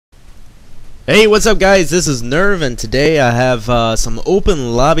Hey, what's up guys? This is Nerve, and today I have some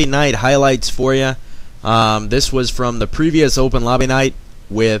open lobby night highlights for you. This was from the previous open lobby night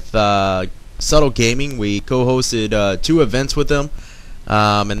with subtLe Gaming. We co-hosted 2 events with them,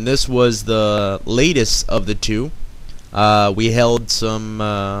 and this was the latest of the 2. We held some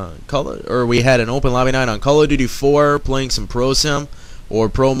we had an open lobby night on Call of Duty 4, playing some Pro Sim or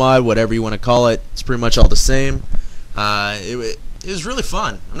Pro Mod, whatever you want to call it. It's pretty much all the same. It was really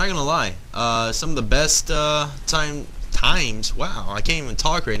fun. I'm not gonna lie. Some of the best times. Wow, I can't even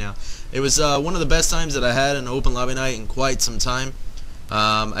talk right now. It was one of the best times that I had in an open lobby night in quite some time.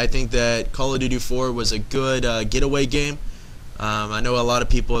 I think that Call of Duty 4 was a good getaway game. I know a lot of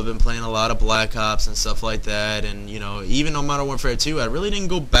people have been playing a lot of Black Ops and stuff like that, and you know, even on Modern Warfare 2, I really didn't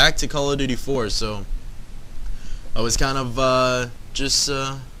go back to Call of Duty 4, so I was kind of just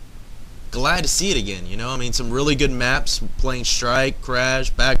glad to see it again. You know, I mean, some really good maps, playing Strike,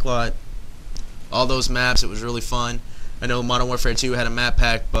 Crash, Backlot, all those maps. It was really fun. I know Modern Warfare 2 had a map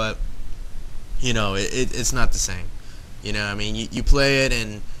pack, but you know, it's not the same. You know, I mean, you play it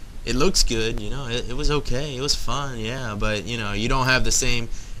and it looks good. You know, it was okay, it was fun, yeah, but you know, you don't have the same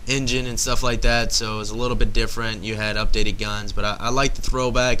engine and stuff like that, so it was a little bit different. You had updated guns, but I like the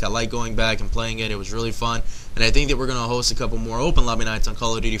throwback. I like going back and playing it. It was really fun, and I think that we're going to host a couple more open lobby nights on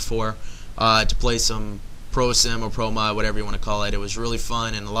Call of Duty 4 to play some Pro Sim or Pro Mod, whatever you want to call it. It was really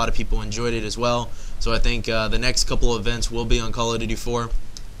fun, and a lot of people enjoyed it as well. So I think the next couple of events will be on Call of Duty 4,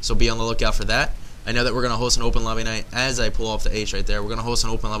 so be on the lookout for that. I know that we're going to host an open lobby night, as I pull off the H right there. We're going to host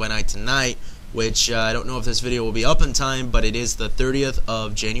an open lobby night tonight, which I don't know if this video will be up in time, but it is the 30th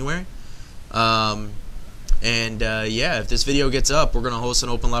of January. Yeah, if this video gets up, we're going to host an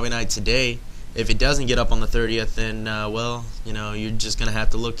open lobby night today. If it doesn't get up on the 30th, then, well, you know, you're just going to have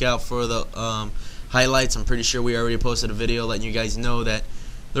to look out for the highlights. I'm pretty sure we already posted a video letting you guys know that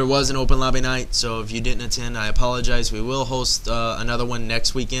there was an open lobby night, so if you didn't attend, I apologize. We will host another one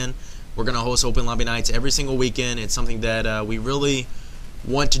next weekend. We're going to host open lobby nights every single weekend. It's something that we really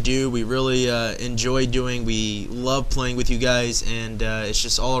want to do. We really enjoy doing. We love playing with you guys, and it's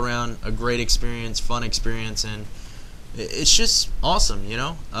just all around a great experience, fun experience, and it's just awesome. You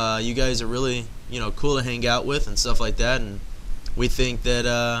know, you guys are really, you know, cool to hang out with and stuff like that, and we think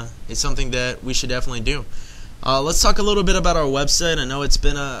that it's something that we should definitely do. Let's talk a little bit about our website. I know it's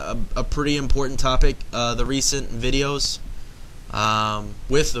been a pretty important topic. The recent videos.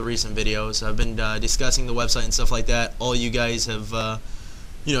 With the recent videos, I've been discussing the website and stuff like that. All you guys have,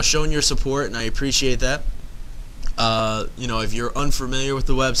 you know, shown your support, and I appreciate that. You know, if you're unfamiliar with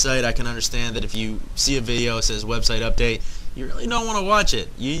the website, I can understand that if you see a video that says website update, you really don't want to watch it.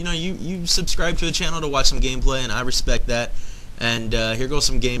 You know, you subscribe to the channel to watch some gameplay, and I respect that. And here goes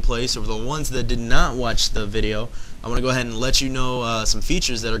some gameplay. So for the ones that did not watch the video, I want to go ahead and let you know some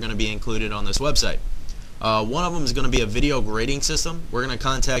features that are going to be included on this website. One of them is going to be a video grading system. We're going to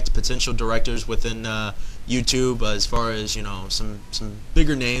contact potential directors within YouTube as far as, you know, some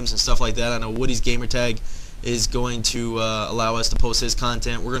bigger names and stuff like that. I know Woody's Gamertag is going to allow us to post his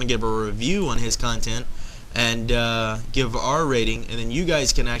content. We're going to give a review on his content and give our rating, and then you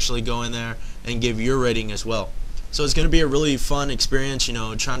guys can actually go in there and give your rating as well. So it's going to be a really fun experience, you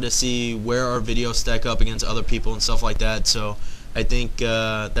know, trying to see where our videos stack up against other people and stuff like that. So I think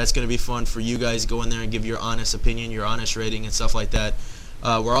that's going to be fun for you guys. Go in there and give your honest opinion, your honest rating and stuff like that.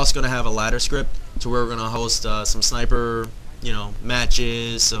 We're also going to have a ladder script to where we're going to host some sniper, you know,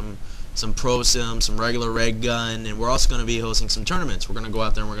 matches, some Pro Sim, some regular red gun, and we're also going to be hosting some tournaments. We're going to go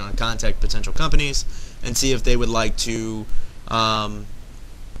out there and we're going to contact potential companies and see if they would like to,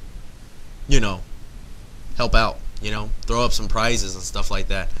 you know, help out, you know, throw up some prizes and stuff like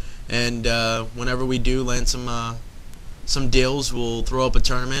that. And whenever we do land some deals, we'll throw up a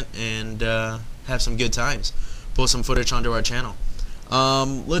tournament and have some good times. Post some footage onto our channel.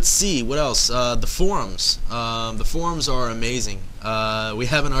 Let's see what else. The forums. The forums are amazing. We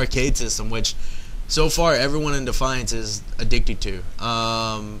have an arcade system which so far everyone in Defiance is addicted to.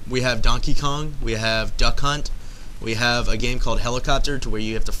 We have Donkey Kong, we have Duck Hunt, we have a game called Helicopter, to where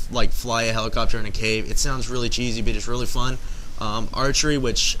you have to like fly a helicopter in a cave. It sounds really cheesy, but it's really fun. Archery,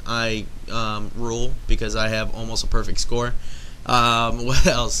 which I rule because I have almost a perfect score. What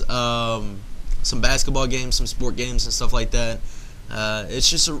else? Some basketball games, some sport games and stuff like that. It's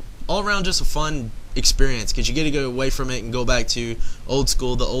just all around just a fun experience, because you get to go away from it and go back to old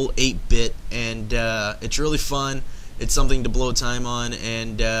school, the old 8-bit, and it's really fun. It's something to blow time on,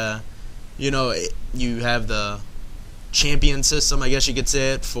 and you know, you have the champion system, I guess you could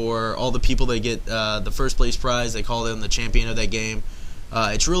say it, for all the people that get the first place prize. They call them the champion of that game.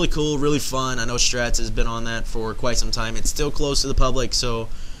 It's really cool, really fun. I know Strats has been on that for quite some time. It's still closed to the public, so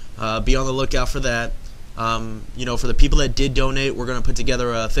Be on the lookout for that. You know, for the people that did donate, we're going to put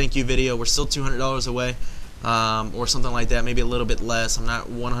together a thank you video. We're still $200 away, or something like that, maybe a little bit less. I'm not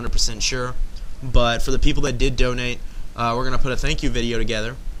 100% sure. But for the people that did donate, we're going to put a thank you video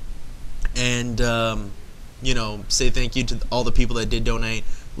together and, you know, say thank you to all the people that did donate,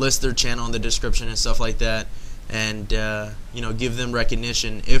 list their channel in the description and stuff like that, and, you know, give them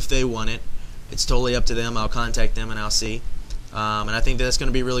recognition if they want it. It's totally up to them. I'll contact them and I'll see. And I think that's going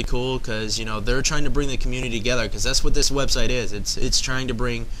to be really cool because, you know, they're trying to bring the community together, because that's what this website is. It's trying to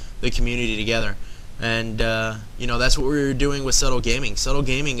bring the community together. And, you know, that's what we're doing with subtLe Gaming. subtLe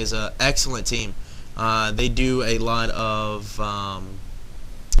Gaming is an excellent team. They do a lot of,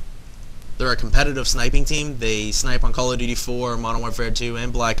 they're a competitive sniping team. They snipe on Call of Duty 4, Modern Warfare 2,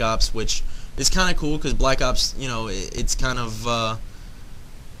 and Black Ops, which is kind of cool because Black Ops, you know, it's kind of,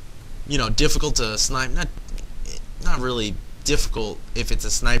 you know, difficult to snipe. Not really difficult if it's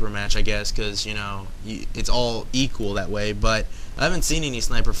a sniper match, I guess, because, you know, it's all equal that way. But I haven't seen any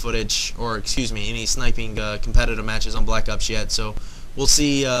sniper footage, or excuse me, any sniping competitive matches on Black Ops yet, so we'll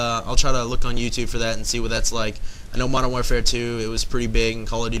see. I'll try to look on YouTube for that and see what that's like. I know Modern Warfare 2, it was pretty big, and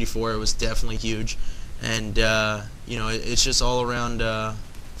Call of Duty 4, it was definitely huge. And, you know, it's just all around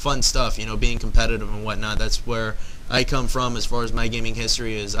fun stuff, you know, being competitive and whatnot. That's where I come from as far as my gaming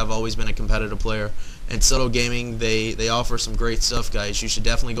history is. I've always been a competitive player. And subtLe Gaming, they offer some great stuff, guys. You should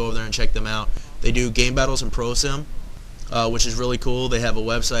definitely go over there and check them out. They do game battles and pro sim, which is really cool. They have a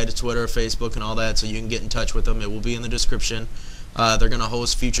website, a Twitter, Facebook, and all that, so you can get in touch with them. It will be in the description. They're going to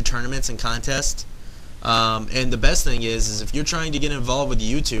host future tournaments and contests. And the best thing is if you're trying to get involved with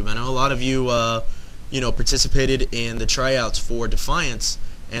YouTube, I know a lot of you, you know, participated in the tryouts for Defiance,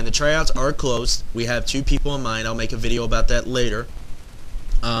 and the tryouts are closed. We have 2 people in mind. I'll make a video about that later.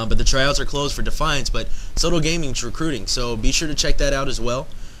 But the tryouts are closed for Defiance, but subtLe Gaming's recruiting, so be sure to check that out as well.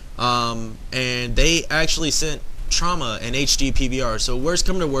 And they actually sent Trauma an HD PVR, so worst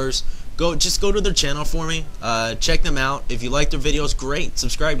come to worst, just go to their channel for me, check them out. If you like their videos, great,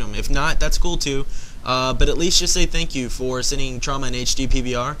 subscribe to them. If not, that's cool too. But at least just say thank you for sending Trauma an HD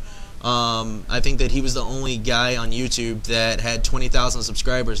PVR. I think that he was the only guy on YouTube that had 20,000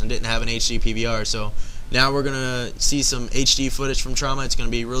 subscribers and didn't have an HD PVR, so now we're going to see some HD footage from Trauma. It's going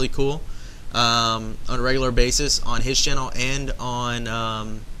to be really cool on a regular basis on his channel and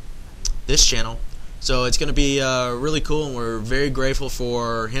on this channel. So it's going to be really cool, and we're very grateful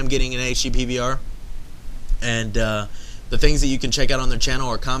for him getting an HD PVR. And the things that you can check out on their channel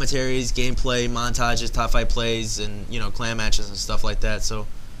are commentaries, gameplay, montages, top 5 plays, and, you know, clan matches and stuff like that. So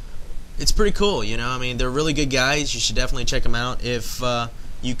it's pretty cool, you know. I mean, they're really good guys. You should definitely check them out. If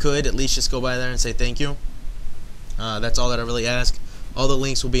you could at least just go by there and say thank you. That's all that I really ask. All the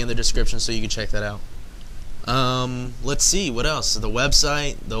links will be in the description, so you can check that out. Let's see, what else? The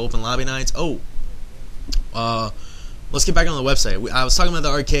website, the open lobby nights. Let's get back on the website. I was talking about the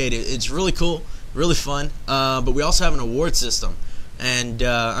arcade. It's really cool, really fun. But we also have an award system, and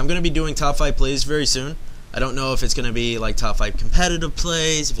I'm going to be doing top 5 plays very soon. I don't know if it's going to be like top 5 competitive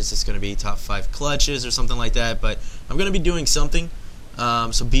plays, if it's just going to be top 5 clutches or something like that, but I'm going to be doing something.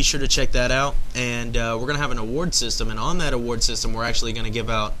 So be sure to check that out, and we're going to have an award system, and on that award system we're actually going to give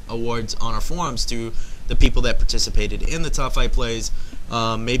out awards on our forums to the people that participated in the top 5 plays.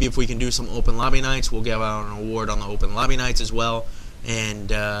 Maybe if we can do some open lobby nights, we'll give out an award on the open lobby nights as well, and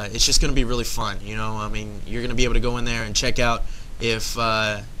it's just going to be really fun, you know. I mean, you're going to be able to go in there and check out if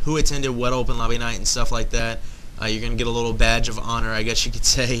who attended what open lobby night and stuff like that. You're going to get a little badge of honor, I guess you could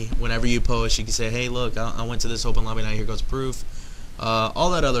say. Whenever you post, you can say, hey, look, I went to this open lobby night, here goes proof.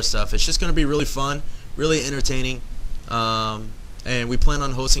 All that other stuff. It's just going to be really fun, really entertaining, and we plan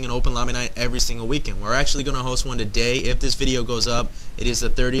on hosting an open lobby night every single weekend. We're actually going to host one today. If this video goes up, it is the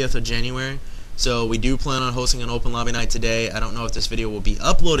 30th of January, so we do plan on hosting an open lobby night today. I don't know if this video will be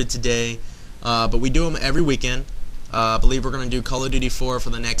uploaded today, but we do them every weekend. I believe we're going to do Call of Duty 4 for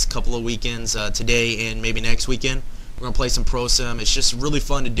the next couple of weekends, today and maybe next weekend. We're going to play some Pro Sim. It's just really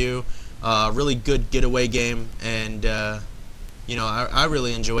fun to do, really good getaway game, and you know, I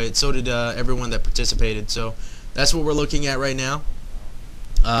really enjoy it. So did everyone that participated. So that's what we're looking at right now.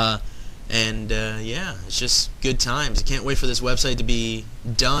 Yeah, it's just good times. I can't wait for this website to be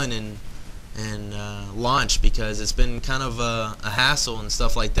done and launched, because it's been kind of a hassle and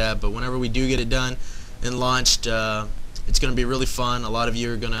stuff like that. But whenever we do get it done and launched, it's going to be really fun. A lot of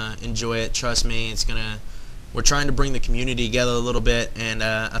you are going to enjoy it. Trust me. We're trying to bring the community together a little bit, and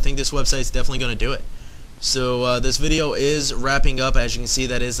I think this website's definitely going to do it. So this video is wrapping up. As you can see,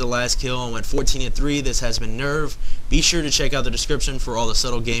 that is the last kill. I went 14-3. This has been Nerve. Be sure to check out the description for all the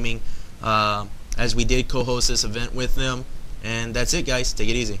subtLe Gaming, as we did co-host this event with them. And that's it, guys. Take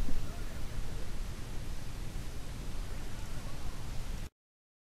it easy.